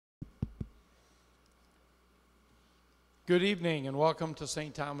Good evening and welcome to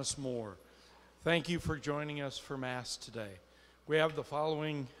St. Thomas More. Thank you for joining us for Mass today. We have the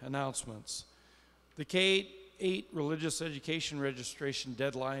following announcements. The K-8 religious education registration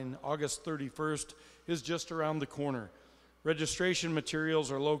deadline, August 31st, is just around the corner. Registration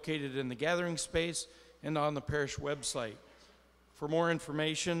materials are located in the gathering space and on the parish website. For more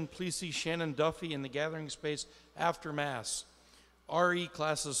information, please see Shannon Duffy in the gathering space after Mass. RE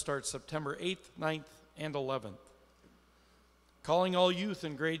classes start September 8th, 9th, and 11th. Calling all youth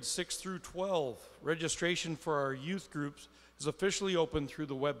in grades 6 through 12. Registration for our youth groups is officially open through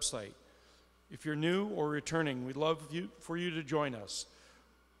the website. If you're new or returning, we'd love for you to join us.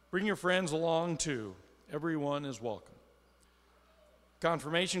 Bring your friends along too. Everyone is welcome.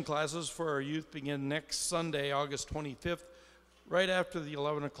 Confirmation classes for our youth begin next Sunday, August 25th, right after the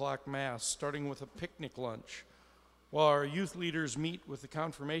 11 o'clock Mass, starting with a picnic lunch. While our youth leaders meet with the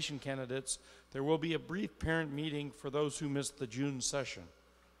confirmation candidates, there will be a brief parent meeting for those who missed the June session.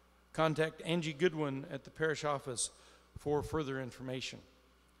 Contact Angie Goodwin at the parish office for further information.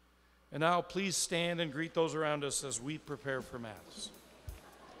 And now please stand and greet those around us as we prepare for Mass.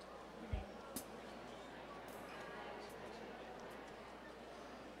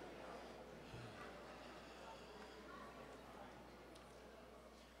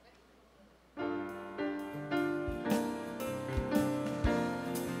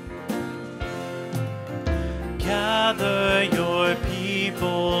 Gather your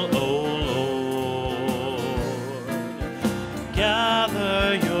people, O Lord.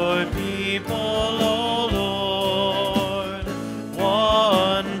 Gather your people, O Lord.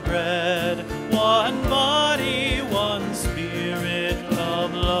 One bread, one body, one spirit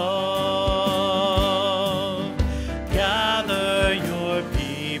of love. Gather your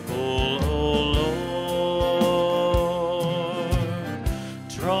people, O Lord.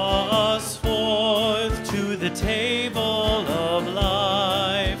 Draw us forth to the table of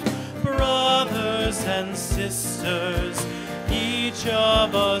life, brothers and sisters, each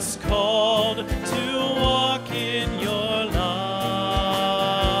of us called to walk in your light.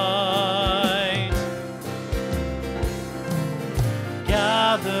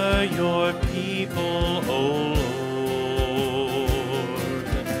 Gather your people, O Lord.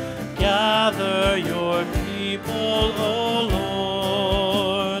 Gather your people, O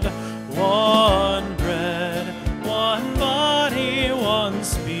Lord. One bread, one body, one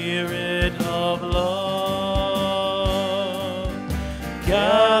spirit of love.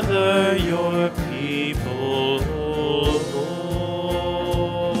 Gather your people, O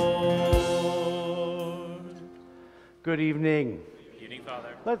Lord. Good evening. Good evening,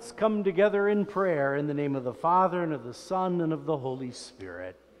 Father. Let's come together in prayer in the name of the Father, and of the Son, and of the Holy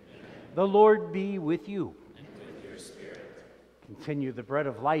Spirit. Amen. The Lord be with you. And with your spirit. Continue the Bread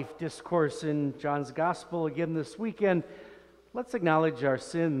of Life discourse in John's Gospel again this weekend. Let's acknowledge our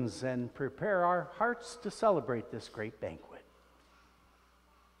sins and prepare our hearts to celebrate this great banquet.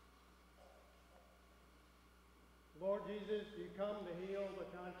 Lord Jesus, you come to heal the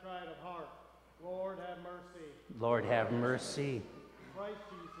contrite of heart. Lord, have mercy. Lord, have mercy. Christ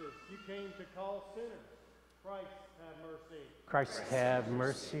Jesus, you came to call sinners. Christ, have mercy. Christ, have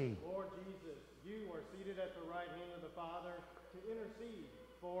mercy. Lord Jesus, you are seated at the right hand of the Father to intercede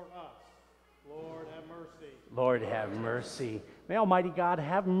for us. Lord, have mercy. Lord, have mercy. May Almighty God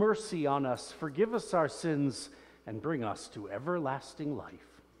have mercy on us, forgive us our sins, and bring us to everlasting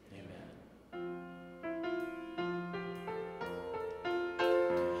life.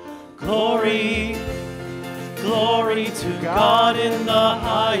 Glory, glory to God in the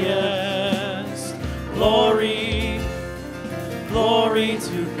highest. Glory, glory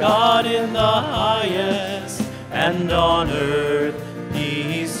to God in the highest. And on earth,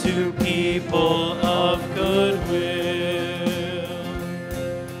 peace to people of good will.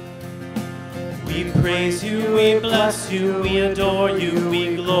 We praise you, we bless you, we adore you,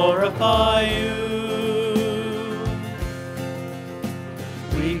 we glorify you.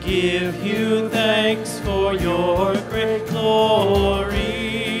 We give you thanks for your great glory.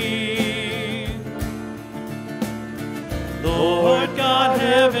 Lord God,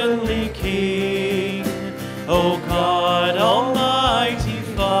 heavenly King, O God, almighty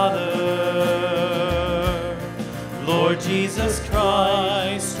Father, Lord Jesus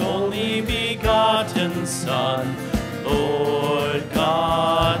Christ, only begotten Son, Lord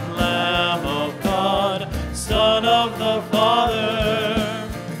God, Lamb of God, Son of the Father,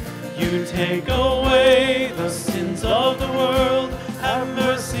 you take away the sins of the world, have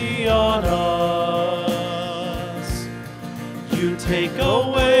mercy on us. You take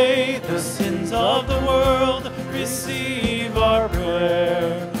away the sins of the world, receive our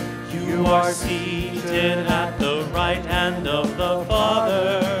prayer. You are seated at the right hand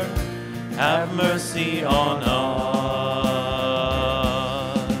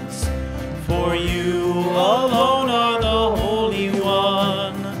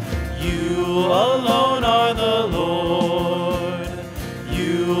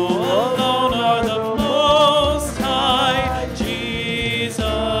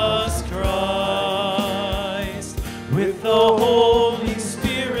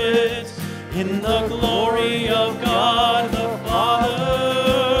in the glory of God the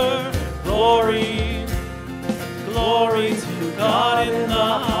Father. Glory, glory to God in the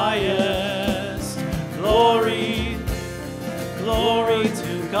highest. Glory, glory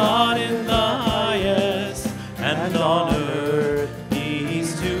to God in the highest. And on earth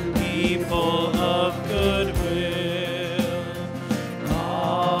peace to people of good will.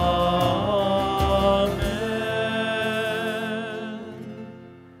 Amen.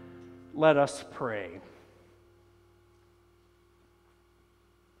 Let us pray.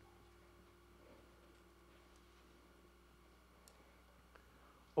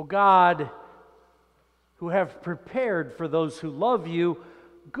 O God, who have prepared for those who love you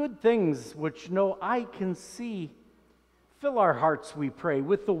good things which no eye can see, fill our hearts, we pray,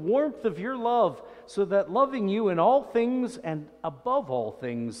 with the warmth of your love, so that loving you in all things and above all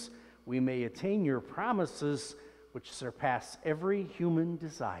things, we may attain your promises which surpass every human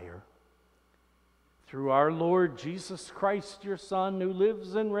desire. Through our Lord Jesus Christ, your Son, who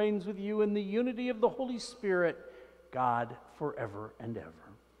lives and reigns with you in the unity of the Holy Spirit, God, forever and ever.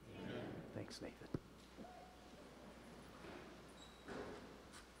 Amen. Thanks, Nathan.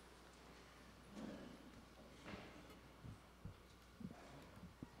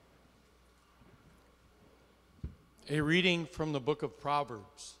 A reading from the book of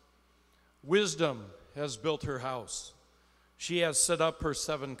Proverbs. Wisdom has built her house. She has set up her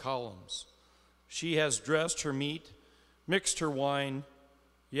 7 columns. She has dressed her meat, mixed her wine.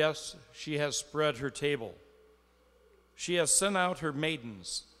 Yes, she has spread her table. She has sent out her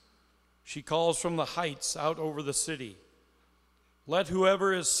maidens. She calls from the heights out over the city. Let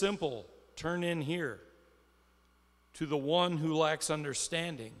whoever is simple turn in here. To the one who lacks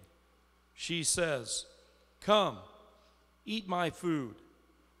understanding, she says, come, eat my food,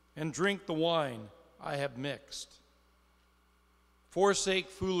 and drink the wine I have mixed. Forsake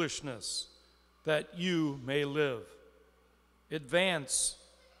foolishness, that you may live. Advance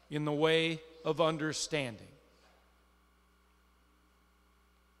in the way of understanding.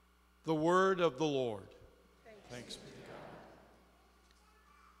 The word of the Lord. Thanks be to God.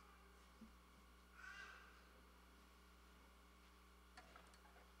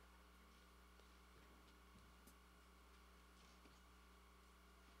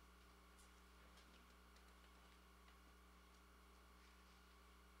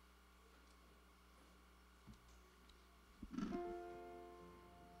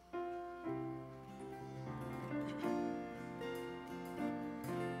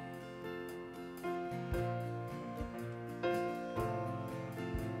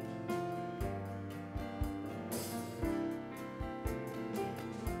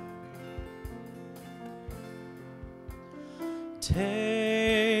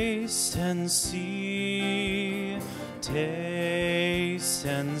 Taste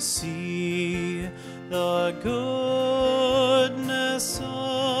and see the goodness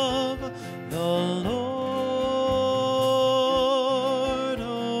of the Lord.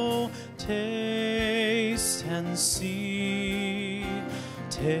 Oh, taste and see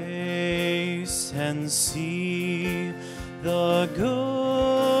the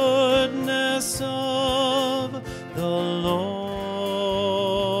goodness of the Lord.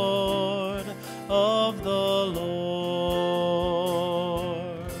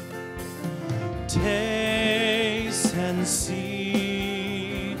 Taste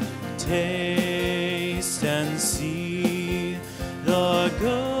and see the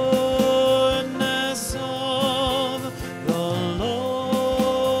goodness of the Lord.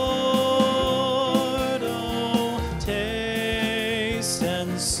 Oh, taste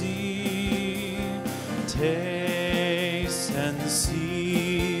and see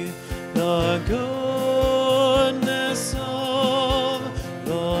the goodness of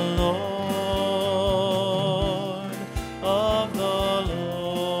the Lord, of the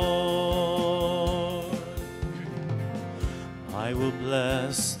Lord. I will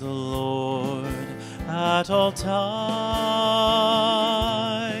bless the Lord at all times.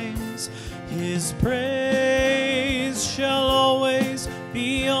 His praise shall always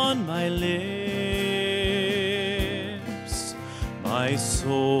be on my lips. My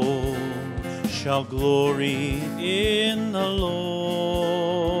soul shall glory in the Lord,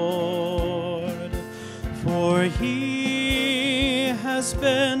 for he has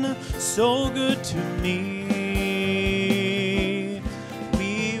been so good to me.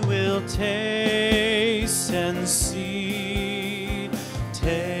 We will taste and see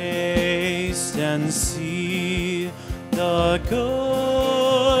the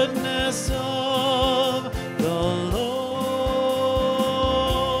goodness of the Lord.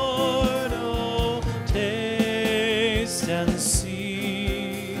 Oh, taste and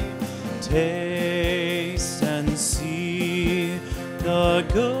see taste and see the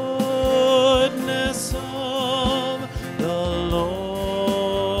goodness of the Lord,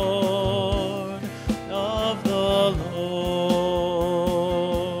 of the Lord.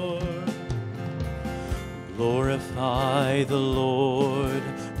 Glorify the Lord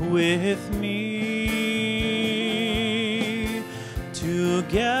with me.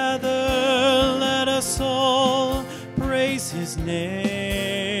 Together let us all praise his name.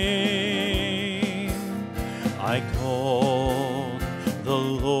 I called the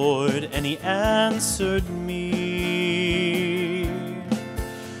Lord and he answered me.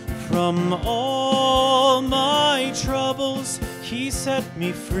 From all my troubles he set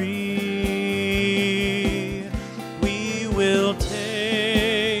me free. We will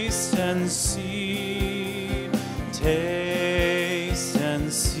taste and see, taste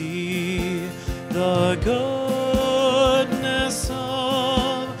and see the goodness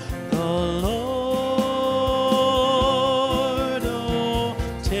of the Lord. Oh,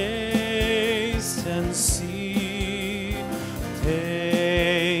 taste and see,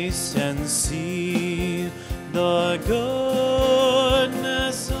 taste and see the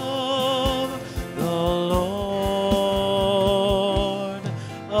goodness of the Lord,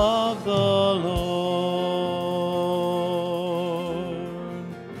 of the Lord.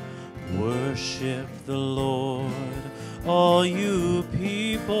 Worship the Lord, all you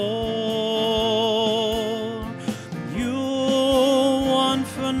people. You'll want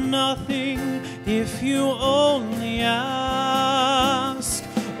for nothing if you only ask.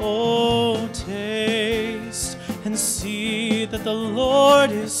 Oh, taste and see that the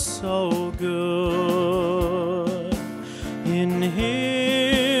Lord is so good. In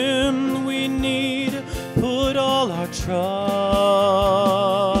him we need put all our trust.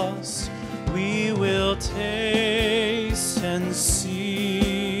 We will taste and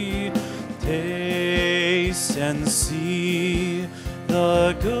see, taste and see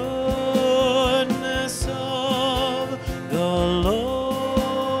the goodness of the Lord.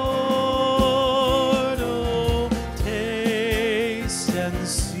 Oh, taste and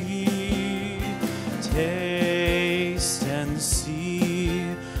see, taste and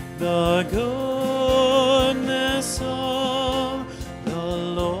see the goodness of the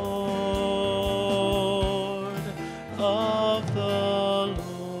Lord, of the Lord.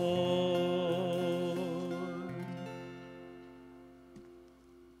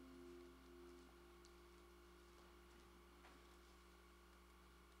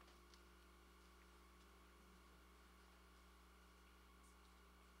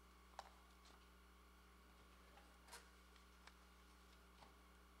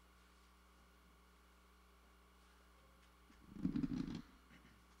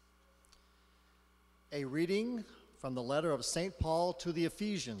 A reading from the letter of St. Paul to the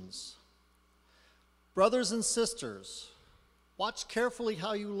Ephesians. Brothers and sisters, watch carefully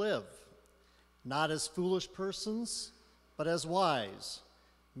how you live, not as foolish persons, but as wise,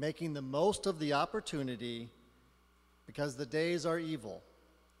 making the most of the opportunity, because the days are evil.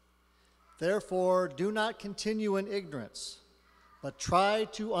 Therefore, do not continue in ignorance, but try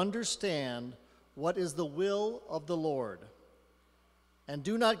to understand what is the will of the Lord. And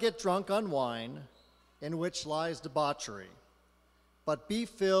do not get drunk on wine, in which lies debauchery, but be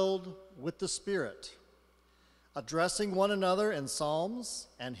filled with the Spirit, addressing one another in psalms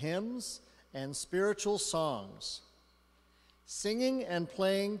and hymns and spiritual songs, singing and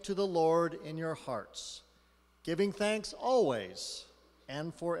playing to the Lord in your hearts, giving thanks always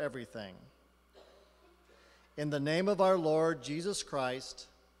and for everything. In the name of our Lord Jesus Christ,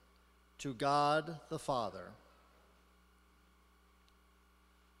 to God the Father.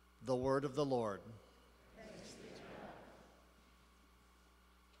 The word of the Lord.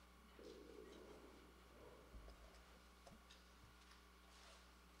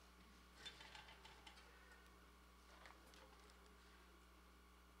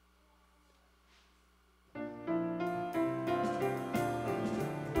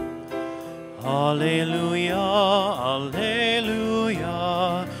 Alleluia,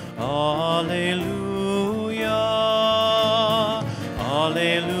 alleluia, alleluia,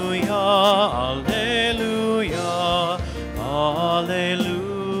 alleluia, alleluia,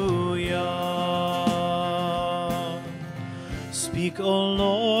 alleluia. Speak, O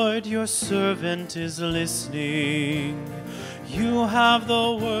Lord, your servant is listening. You have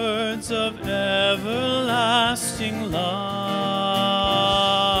the words of everlasting life.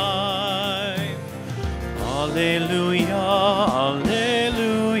 Alleluia,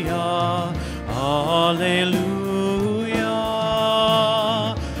 alleluia, alleluia,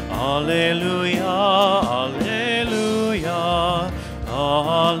 alleluia, alleluia,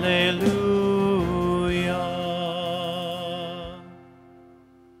 alleluia.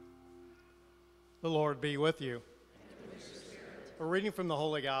 with you. A reading from the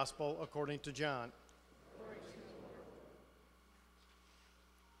Holy Gospel according to John.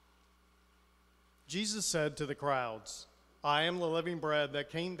 Jesus said to the crowds, "I am the living bread that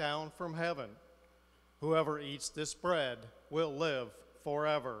came down from heaven. Whoever eats this bread will live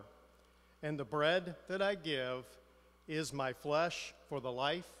forever. And the bread that I give is my flesh for the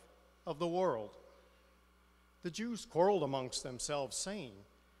life of the world." The Jews quarreled amongst themselves, saying,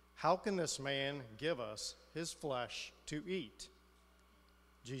 "How can this man give us his flesh to eat?"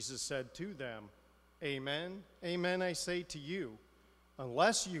 Jesus said to them, "Amen, amen, I say to you,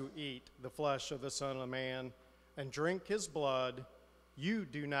 unless you eat the flesh of the Son of Man and drink his blood, you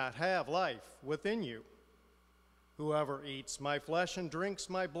do not have life within you. Whoever eats my flesh and drinks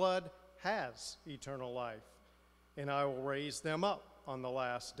my blood has eternal life, and I will raise them up on the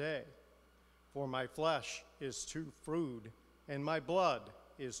last day. For my flesh is true food, and my blood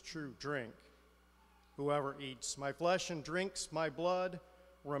is true drink. Whoever eats my flesh and drinks my blood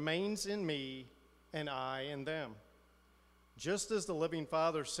remains in me, and I in them. Just as the living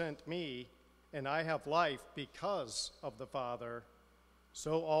Father sent me, and I have life because of the Father,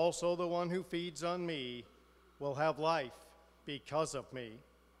 so also the one who feeds on me will have life because of me.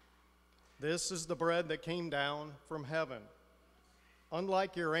 This is the bread that came down from heaven.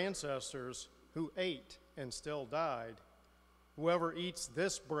 Unlike your ancestors who ate and still died, whoever eats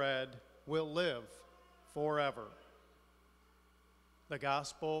this bread will live forever." The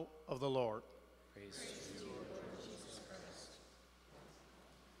Gospel of the Lord. Praise to you, Lord Jesus Christ.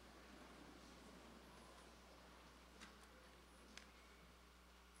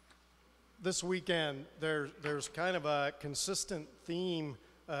 This weekend, there's kind of a consistent theme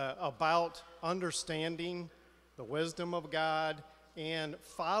about understanding the wisdom of God and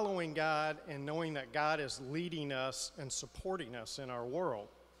following God and knowing that God is leading us and supporting us in our world.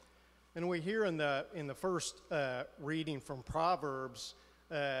 And we hear in the first reading from Proverbs,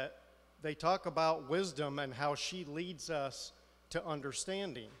 they talk about wisdom and how she leads us to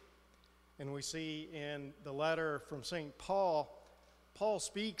understanding. And we see in the letter from St. Paul, Paul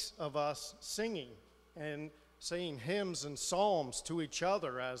speaks of us singing and saying hymns and psalms to each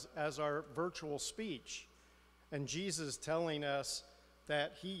other as our virtual speech. And Jesus telling us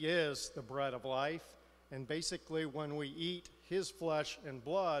that he is the bread of life. And basically when we eat his flesh and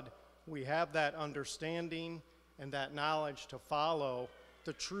blood, we have that understanding and that knowledge to follow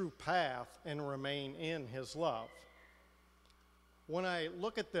the true path and remain in his love. When I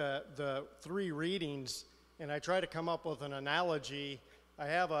look at the three readings and I try to come up with an analogy, I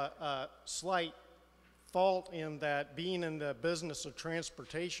have a slight fault in that being in the business of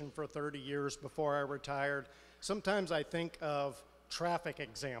transportation for 30 years before I retired, sometimes I think of traffic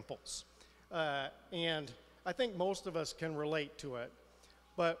examples. And I think most of us can relate to it.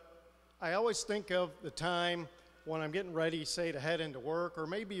 But I always think of the time when I'm getting ready, say, to head into work, or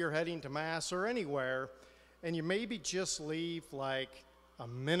maybe you're heading to Mass or anywhere, and you maybe just leave like a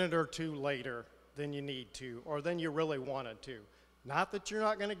minute or two later than you need to, or than you really wanted to. Not that you're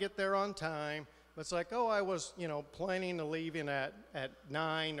not going to get there on time, but it's like, oh, I was, planning to leave in at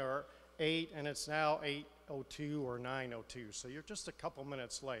 9 or 8, and it's now 8:02 or 9:02, so you're just a couple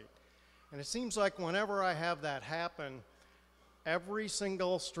minutes late. And it seems like whenever I have that happen, every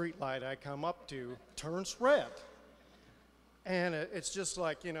single streetlight I come up to turns red. And it's just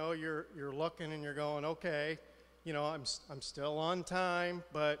like, you're looking and you're going, okay, I'm still on time,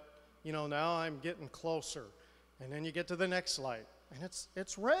 but, now I'm getting closer. And then you get to the next light, and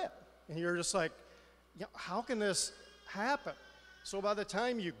it's red. And you're just like, how can this happen? So by the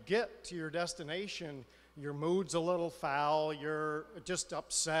time you get to your destination, your mood's a little foul, you're just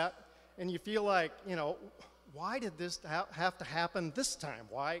upset, and you feel like, why did this have to happen this time?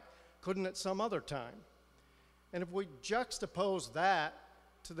 Why couldn't it some other time? And if we juxtapose that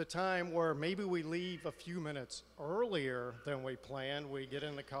to the time where maybe we leave a few minutes earlier than we planned, we get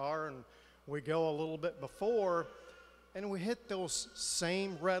in the car and we go a little bit before, and we hit those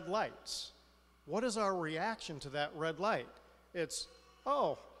same red lights. What is our reaction to that red light? It's,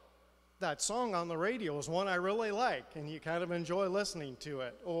 oh, that song on the radio is one I really like, and you kind of enjoy listening to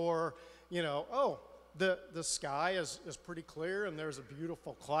it. Or, oh, the sky is pretty clear and there's a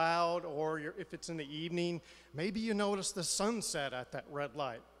beautiful cloud. Or if it's in the evening, maybe you notice the sunset at that red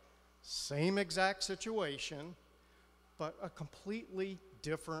light. Same exact situation, but a completely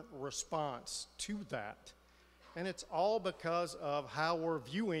different response to that. And it's all because of how we're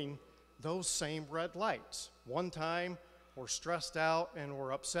viewing those same red lights. One time, we're stressed out and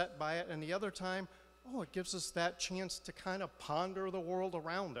we're upset by it, and the other time, it gives us that chance to kind of ponder the world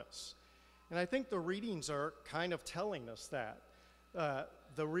around us. And I think the readings are kind of telling us that.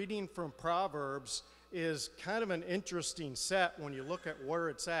 The reading from Proverbs is kind of an interesting set when you look at where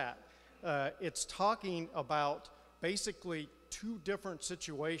it's at. It's talking about basically two different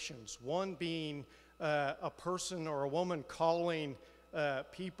situations, one being a person or a woman calling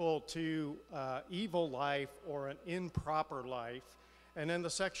people to evil life or an improper life. And then the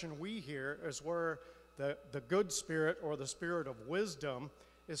section we hear is where the good spirit or the spirit of wisdom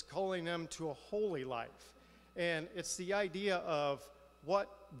is calling them to a holy life. And it's the idea of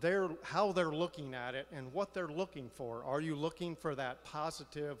how they're looking at it and what they're looking for. Are you looking for that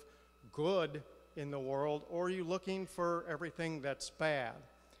positive good in the world, or are you looking for everything that's bad?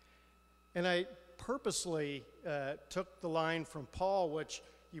 And I purposely took the line from Paul, which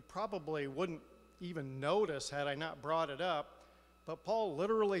you probably wouldn't even notice had I not brought it up, but Paul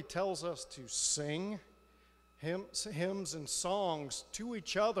literally tells us to sing hymns and songs to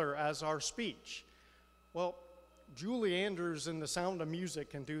each other as our speech. Well, Julie Andrews in The Sound of Music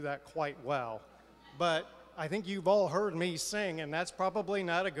can do that quite well, but I think you've all heard me sing, and that's probably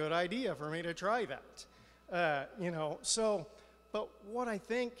not a good idea for me to try that. But what I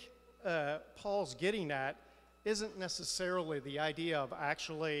think Paul's getting at isn't necessarily the idea of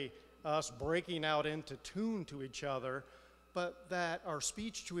actually us breaking out into tune to each other, but that our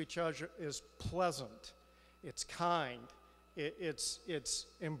speech to each other is pleasant, it's kind, it's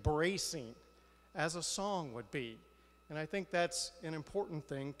embracing, as a song would be. And I think that's an important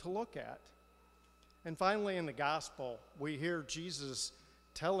thing to look at. And finally, in the gospel, we hear Jesus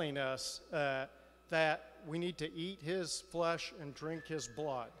telling us that we need to eat his flesh and drink his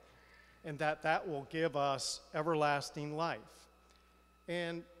blood, and that will give us everlasting life.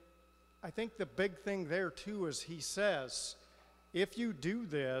 And I think the big thing there, too, is he says, if you do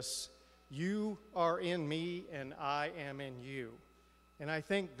this, you are in me and I am in you. And I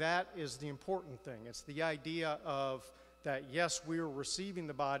think that is the important thing. It's the idea of that, yes, we are receiving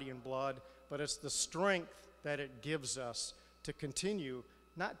the body and blood, but it's the strength that it gives us to continue,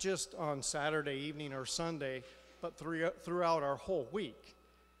 not just on Saturday evening or Sunday, but throughout our whole week.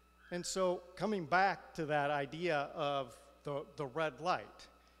 And so coming back to that idea of the red light,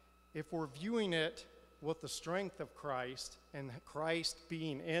 if we're viewing it with the strength of Christ and Christ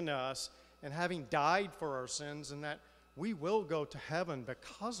being in us and having died for our sins and that we will go to heaven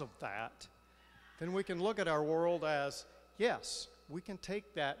because of that, then we can look at our world as, yes, we can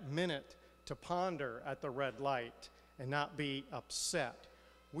take that minute to ponder at the red light and not be upset.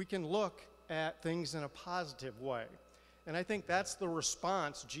 We can look at things in a positive way. And I think that's the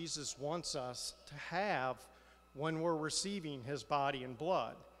response Jesus wants us to have when we're receiving his body and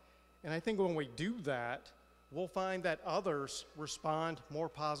blood. And I think when we do that, we'll find that others respond more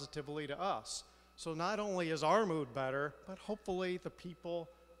positively to us. So not only is our mood better, but hopefully the people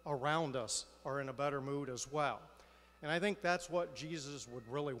around us are in a better mood as well. And I think that's what Jesus would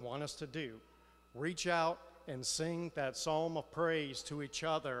really want us to do. Reach out and sing that psalm of praise to each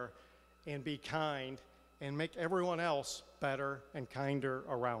other and be kind and make everyone else better and kinder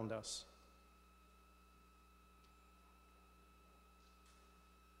around us.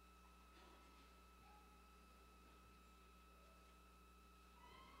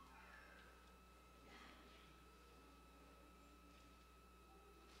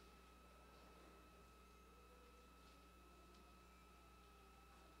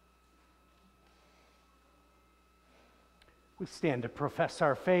 We stand to profess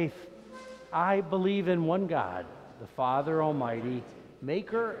our faith. I believe in one God, the Father Almighty,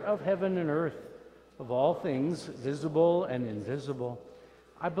 maker of heaven and earth, of all things visible and invisible.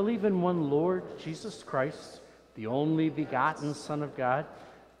 I believe in one Lord, Jesus Christ, the only begotten Son of God,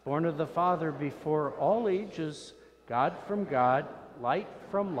 born of the Father before all ages, God from God, light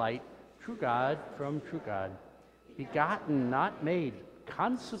from light, true God from true God, begotten, not made,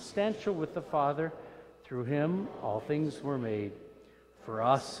 consubstantial with the Father. Through him all things were made. For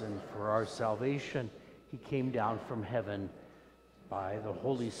us and for our salvation, he came down from heaven by the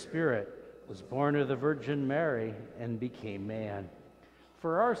Holy Spirit, was born of the Virgin Mary, and became man.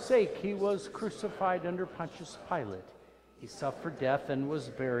 For our sake, he was crucified under Pontius Pilate. He suffered death and was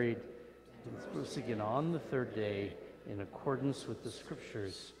buried. He rose again on the third day in accordance with the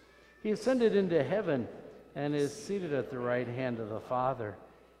Scriptures. He ascended into heaven and is seated at the right hand of the Father.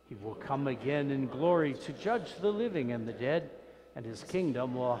 He will come again in glory to judge the living and the dead, and his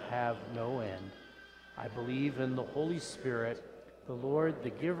kingdom will have no end. I believe in the Holy Spirit, the Lord, the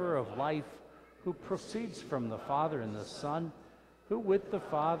giver of life, who proceeds from the Father and the Son, who with the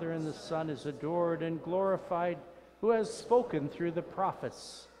Father and the Son is adored and glorified, who has spoken through the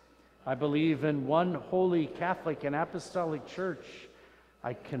prophets. I believe in one holy Catholic and Apostolic Church.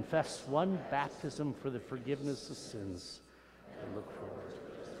 I confess one baptism for the forgiveness of sins. I look forward to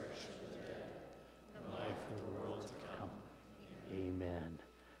the resurrection of the dead and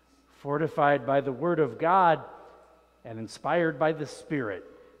Fortified by the Word of God and inspired by the Spirit,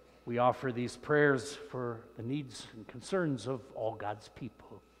 we offer these prayers for the needs and concerns of all God's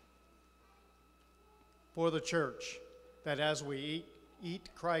people. For the church, that as we eat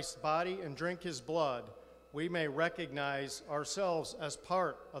Christ's body and drink his blood, we may recognize ourselves as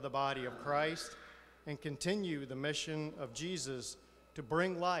part of the body of Christ and continue the mission of Jesus to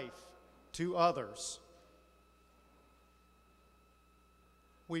bring life to others.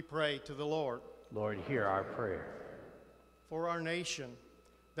 We pray to the Lord. Lord, hear our prayer. For our nation,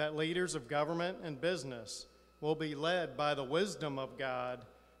 that leaders of government and business will be led by the wisdom of God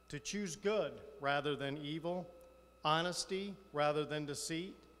to choose good rather than evil, honesty rather than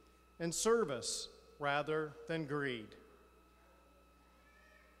deceit, and service rather than greed.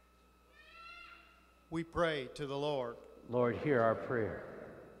 We pray to the Lord. Lord, hear our prayer.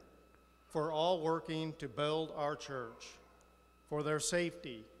 For all working to build our church, for their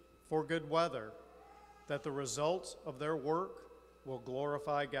safety, for good weather, that the results of their work will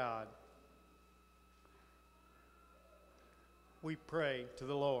glorify God. We pray to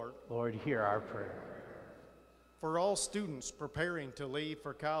the Lord. Lord, hear our prayer. For all students preparing to leave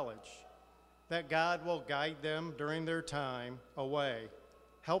for college, that God will guide them during their time away,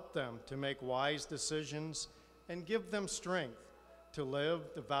 help them to make wise decisions, and give them strength to live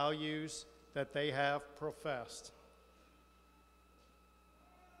the values that they have professed.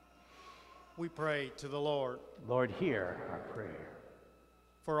 We pray to the Lord. Lord, hear our prayer.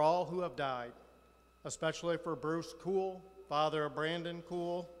 For all who have died, especially for Bruce Cool, father of Brandon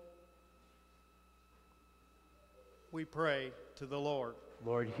Cool, we pray to the Lord.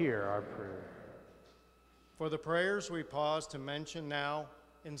 Lord, hear our prayer. For the prayers we pause to mention now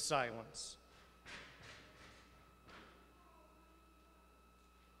in silence.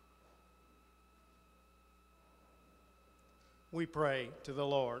 We pray to the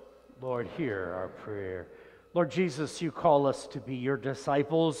Lord. Lord, hear our prayer. Lord Jesus, you call us to be your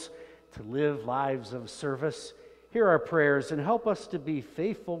disciples, to live lives of service. Hear our prayers and help us to be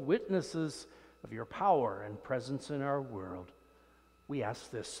faithful witnesses of your power and presence in our world. We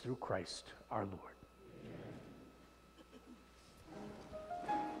ask this through Christ our Lord.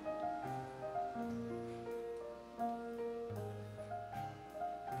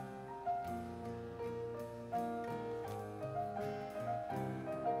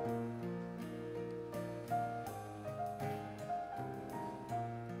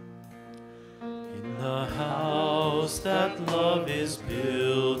 The house that love is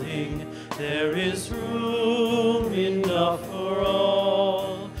building, there is room enough for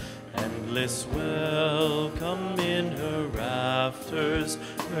all. Endless welcome in her rafters,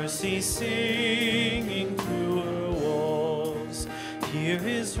 mercy singing through her walls. Here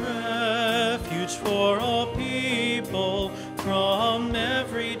is refuge for all people from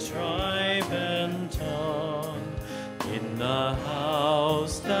every tribe and tongue. In the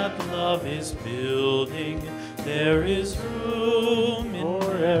house that love is building, there is room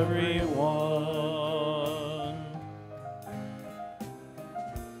for everyone.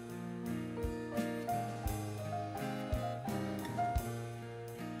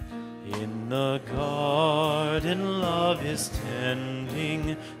 In the garden love is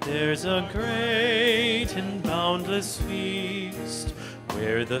tending, there's a great and boundless feast,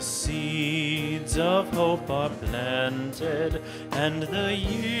 where the seeds of hope are planted, and the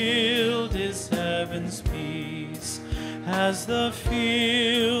yield is heaven's peace. As the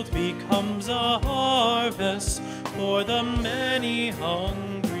field becomes a harvest for the many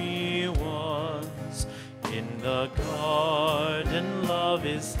hungry ones, in the garden love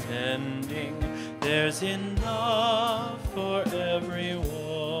is tending, there's enough for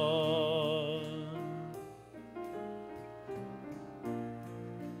everyone.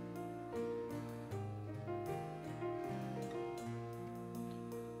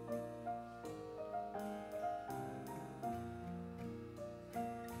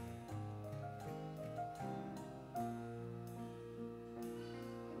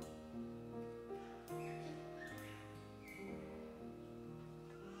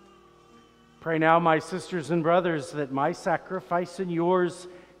 Pray now, my sisters and brothers, that my sacrifice and yours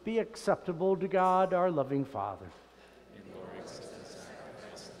be acceptable to God, our loving Father. And Lord, accept the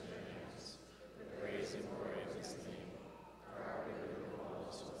sacrifice of your hands, for praise and glory of his name, for our good and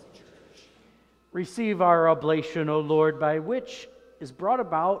also of the church. Receive our oblation, O Lord, by which is brought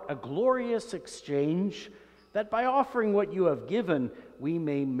about a glorious exchange, that by offering what you have given, we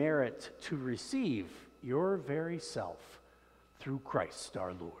may merit to receive your very self, through Christ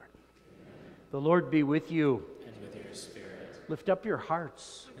our Lord. The Lord be with you. And with your spirit. Lift up your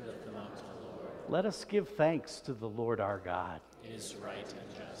hearts. And lift them up to the Lord. Let us give thanks to the Lord our God. It is right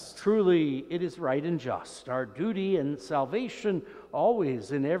and just. Truly, it is right and just, our duty and salvation,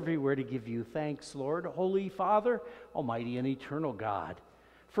 always and everywhere to give you thanks, Lord, Holy Father, Almighty and eternal God.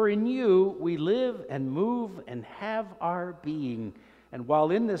 For in you we live and move and have our being. And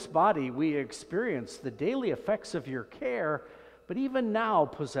while in this body we experience the daily effects of your care, but even now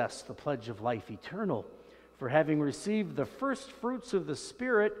possess the pledge of life eternal. For having received the first fruits of the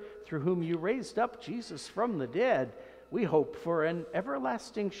Spirit, through whom you raised up Jesus from the dead, we hope for an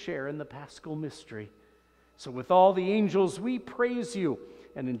everlasting share in the Paschal mystery. So with all the angels we praise you,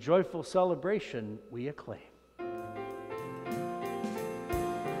 and in joyful celebration we acclaim.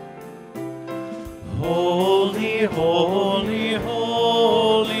 Holy, holy,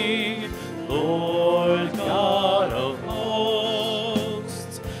 holy, Lord God of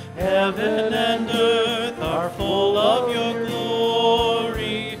hosts, heaven and earth are full of your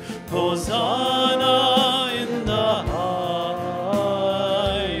glory. Hosanna in the highest.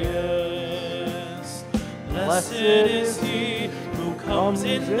 Blessed is he who comes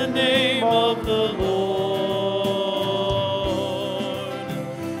in the name of the Lord.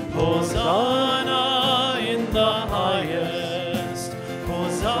 Hosanna in the highest.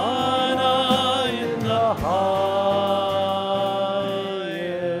 Hosanna in the highest.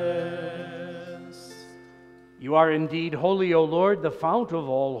 You are indeed holy, O Lord, the fount of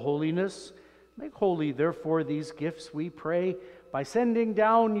all holiness. Make holy, therefore, these gifts, we pray, by sending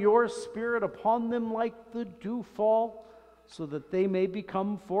down your Spirit upon them like the dewfall, so that they may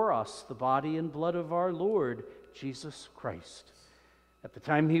become for us the body and blood of our Lord Jesus Christ. At the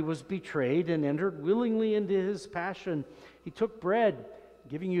time he was betrayed and entered willingly into his passion, he took bread,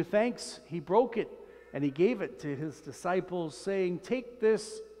 giving you thanks, he broke it, and he gave it to his disciples, saying, "Take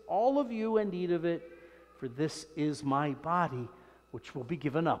this, all of you, and eat of it, for this is my body, which will be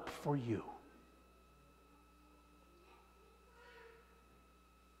given up for you."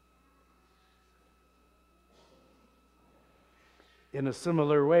 In a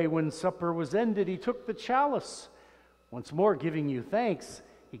similar way, when supper was ended, he took the chalice. Once more giving you thanks,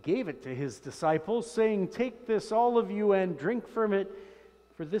 he gave it to his disciples, saying, "Take this, all of you, and drink from it,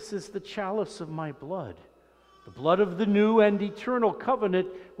 for this is the chalice of my blood, the blood of the new and eternal covenant,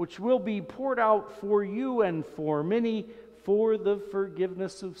 which will be poured out for you and for many for the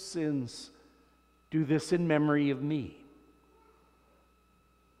forgiveness of sins. Do this in memory of me."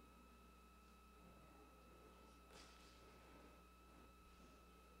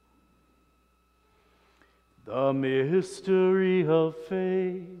 The mystery of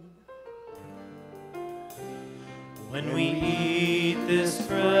faith. When we eat this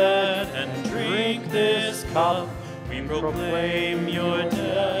bread and drink this cup, we proclaim your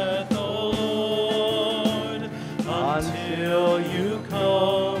death, O Lord, until you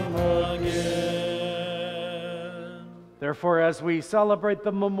come again. Therefore, as we celebrate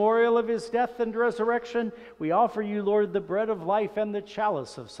the memorial of his death and resurrection, we offer you, Lord, the bread of life and the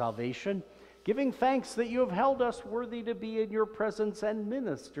chalice of salvation, giving thanks that you have held us worthy to be in your presence and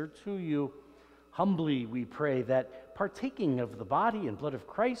minister to you. Humbly we pray that, partaking of the body and blood of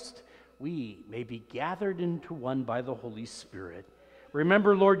Christ, we may be gathered into one by the Holy Spirit.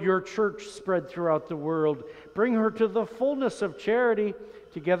 Remember, Lord, your church spread throughout the world. Bring her to the fullness of charity,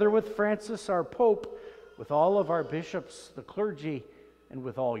 together with Francis, our Pope, with all of our bishops, the clergy, and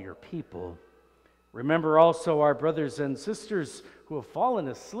with all your people. Remember also our brothers and sisters who have fallen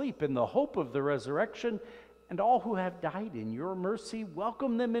asleep in the hope of the resurrection, and all who have died in your mercy.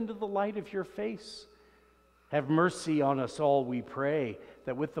 Welcome them into the light of your face. Have mercy on us all, we pray,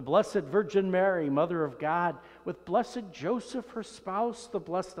 that with the Blessed Virgin Mary, Mother of God, with blessed Joseph, her spouse, the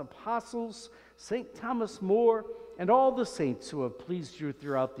blessed apostles, St. Thomas More, and all the saints who have pleased you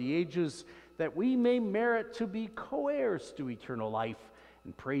throughout the ages, that we may merit to be co-heirs to eternal life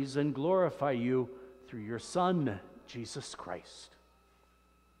and praise and glorify you through your Son, Jesus Christ.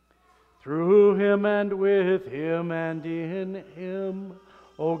 Through him and with him and in him,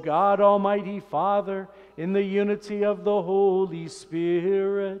 O God, Almighty Father, in the unity of the Holy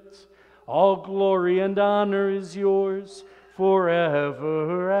Spirit, all glory and honor is yours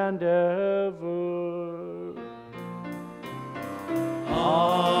forever and ever.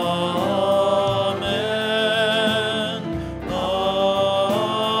 Amen. Amen.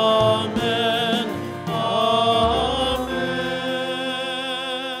 Amen.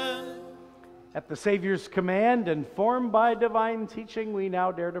 At the Savior's command, and formed by divine teaching, we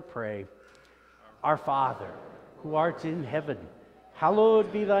now dare to pray. Our Father, who art in heaven,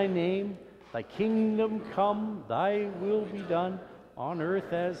 hallowed be thy name. Thy kingdom come, thy will be done, on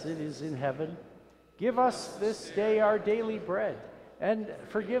earth as it is in heaven. Give us this day our daily bread, and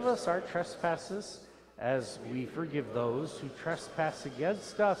forgive us our trespasses, as we forgive those who trespass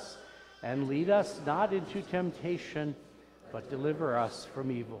against us. And lead us not into temptation, but deliver us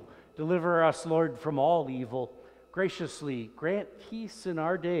from evil. Deliver us, Lord, from all evil. Graciously grant peace in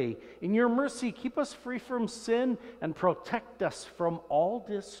our day. In your mercy, keep us free from sin and protect us from all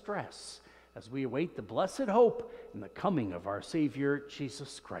distress as we await the blessed hope and the coming of our Savior,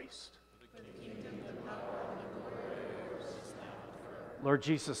 Jesus Christ. Lord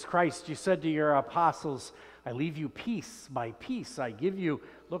Jesus Christ, you said to your apostles, I leave you peace, my peace I give you.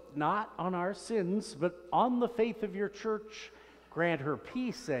 Look not on our sins, but on the faith of your church. Grant her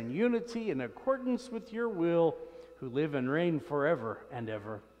peace and unity in accordance with your will, who live and reign forever and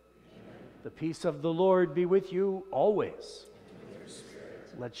ever. Amen. The peace of the Lord be with you always. And with your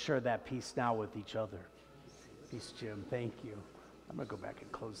spirit. Let's share that peace now with each other. Peace, Jim. Thank you. I'm going to go back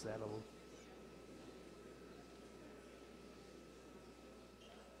and close that a little.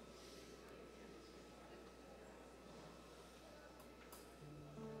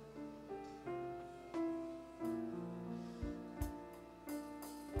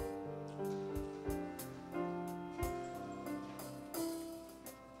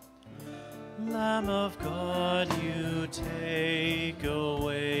 Lamb of God, you take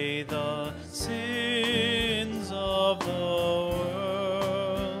away the sins of the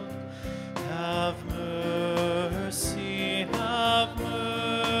world. Have mercy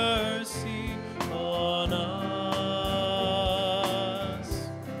on us.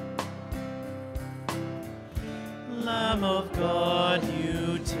 Lamb of God,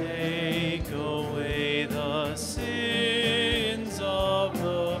 you take away the sins of the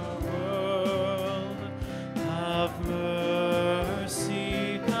world. Have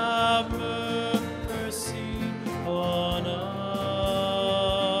mercy on us.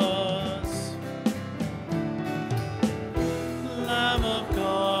 Lamb of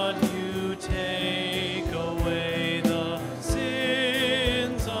God, you take away the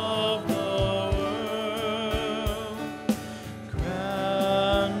sins of the world.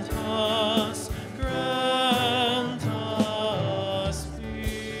 Grant us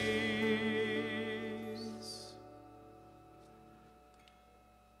peace.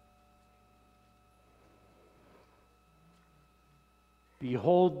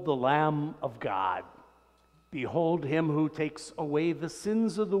 Behold the Lamb of God. Behold him who takes away the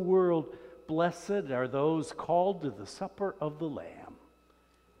sins of the world. Blessed are those called to the supper of the Lamb.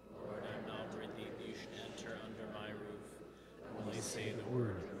 Lord, I am not worthy that you should enter under my roof. Only say the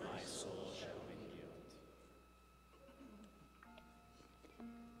word, and my soul shall be healed.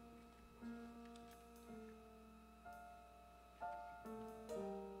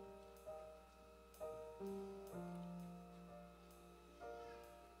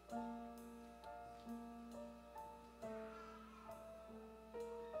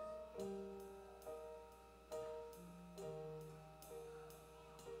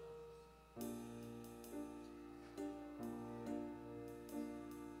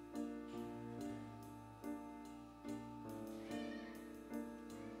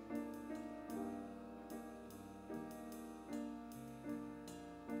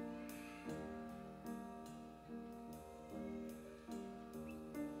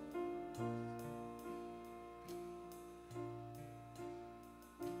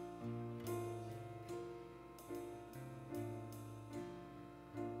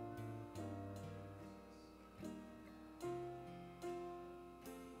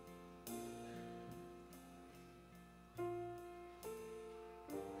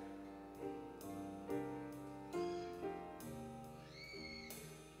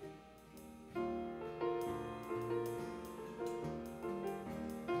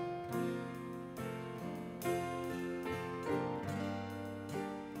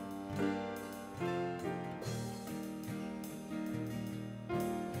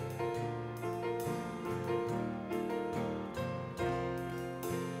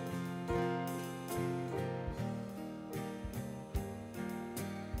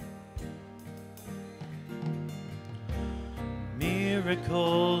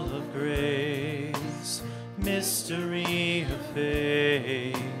 Miracle of grace, mystery of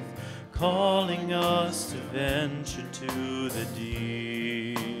faith, calling us to venture to the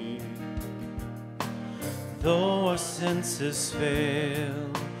deep. Though our senses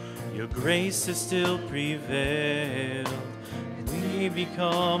fail, your grace has still prevailed. We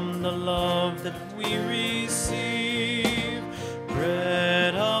become the love that we receive.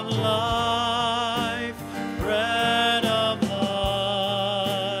 Bread of life, bread of life.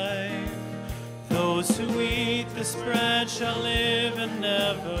 Those who eat this bread shall live and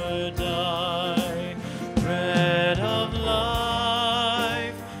never die. Bread of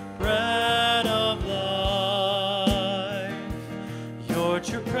life, bread of life.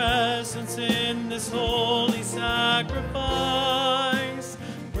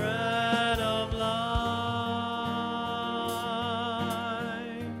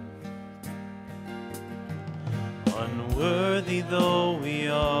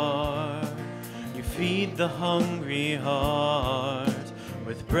 feed the hungry heart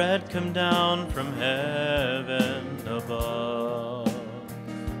with bread come down from heaven above.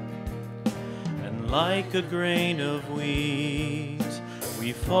 And like a grain of wheat,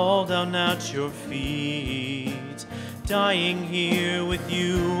 we fall down at your feet, dying here with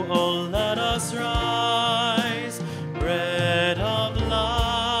you. Oh, let us rise, bread of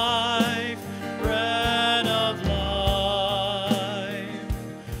life, bread of life.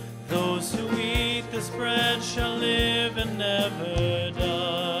 Those who eat this bread shall live and never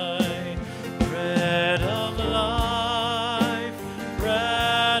die. Bread of life,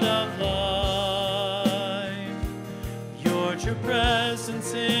 bread of life. Your true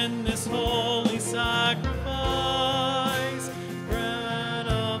presence in this holy sacrifice. Bread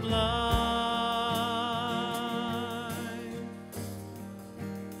of life.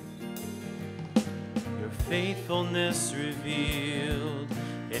 Your faithfulness revealed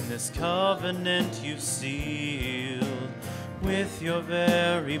in this covenant you've sealed with your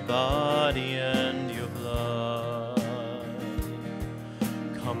very body and your blood.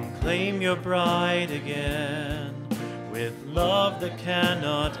 Come claim your bride again with love that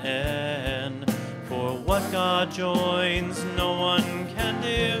cannot end. For what God joins, no one can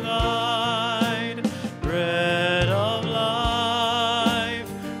divide. Bread of life,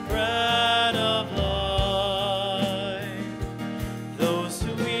 bread of life. Those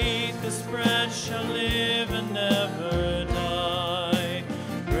who eat this bread shall live and never die.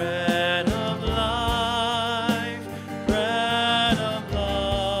 Bread of life, bread of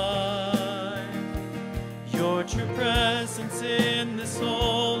life. Your true presence in this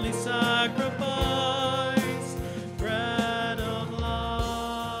holy sacrifice. Bread of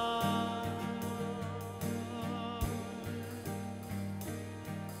life.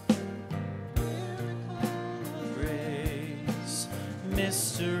 Grace,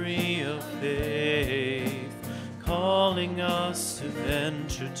 mystery of faith, calling us to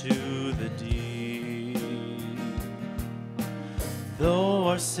venture to the deep. Though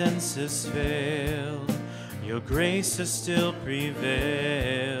our senses fail, your graces still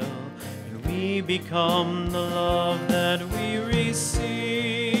prevail, and we become the love that we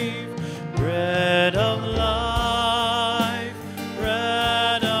receive. Bread of life,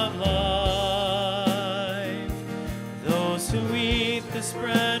 bread of life. Those who eat this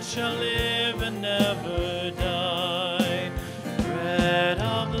bread shall live and never die. Bread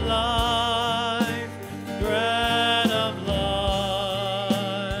of life, bread of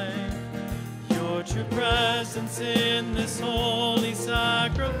life. Your true presence in this holy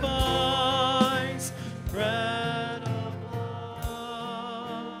sacrifice. Bread of life.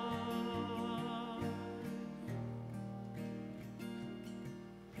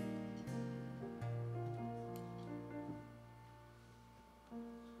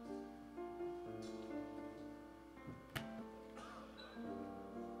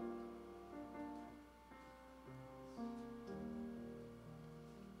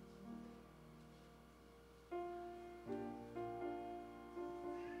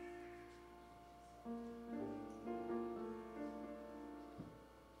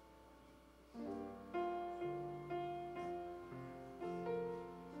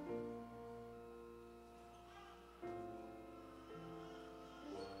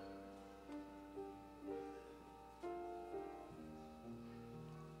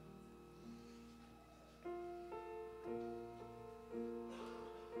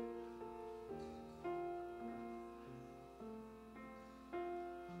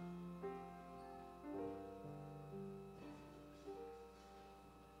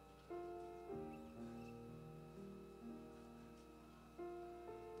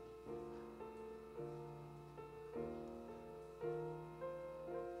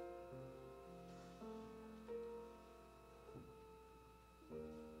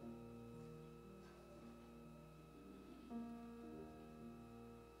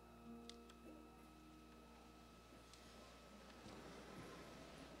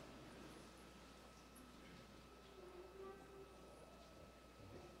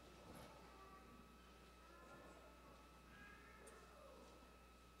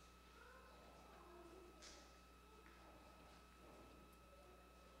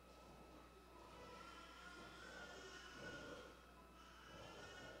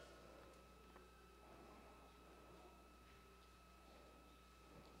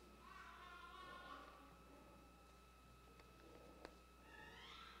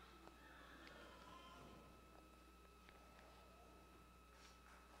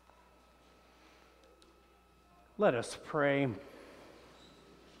 Let us pray.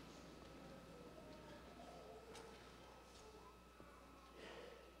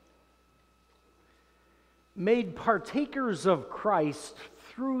 Made partakers of Christ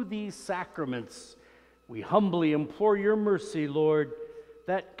through these sacraments, we humbly implore your mercy, Lord,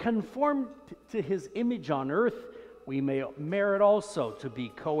 that conformed to his image on earth, we may merit also to be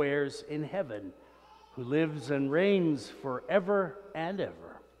co-heirs in heaven, who lives and reigns forever and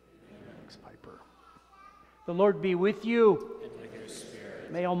ever. Thanks, Piper. The Lord be with you. And with your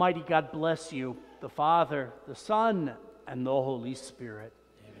spirit. May Almighty God bless you, the Father, the Son, and the Holy Spirit.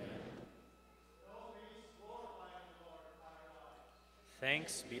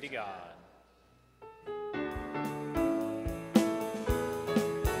 Thanks be to God.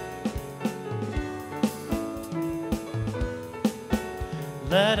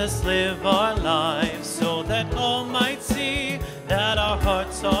 Let us live our lives so that all might see that our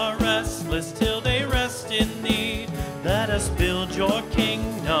hearts are restless till they rest in thee. Let us build your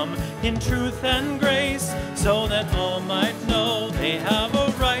kingdom in truth and grace so that all might know they have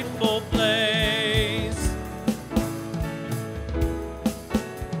a rightful place.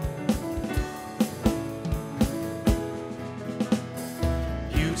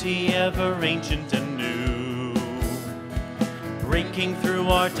 Beauty ever ancient and new, breaking through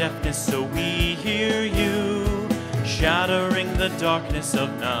our deafness so we hear you, shattering the darkness of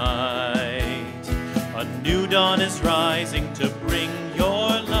night. A new dawn is rising to bring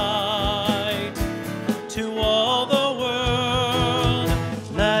your light to all the world.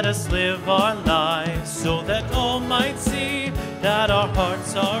 Let us live our lives so that all might see that our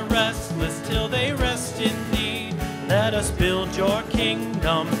hearts are restless till they rest in thee. Let us build your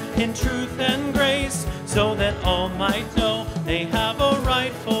kingdom in truth and grace so that all might know they have a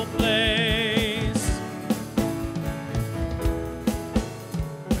rightful place.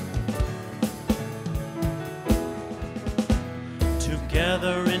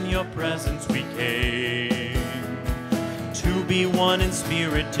 Together in your presence we came to be one in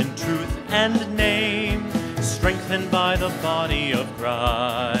spirit, in truth and name, strengthened by the body of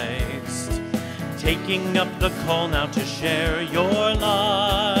Christ, taking up the call now to share your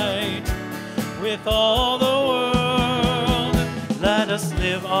light with all the world. Let us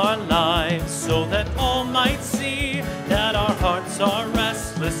live our lives so that all might see that our hearts are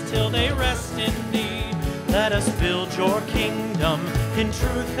restless till they rest in thee. Let us build your kingdom in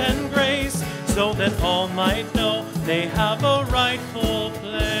truth and grace so that all might know they have a rightful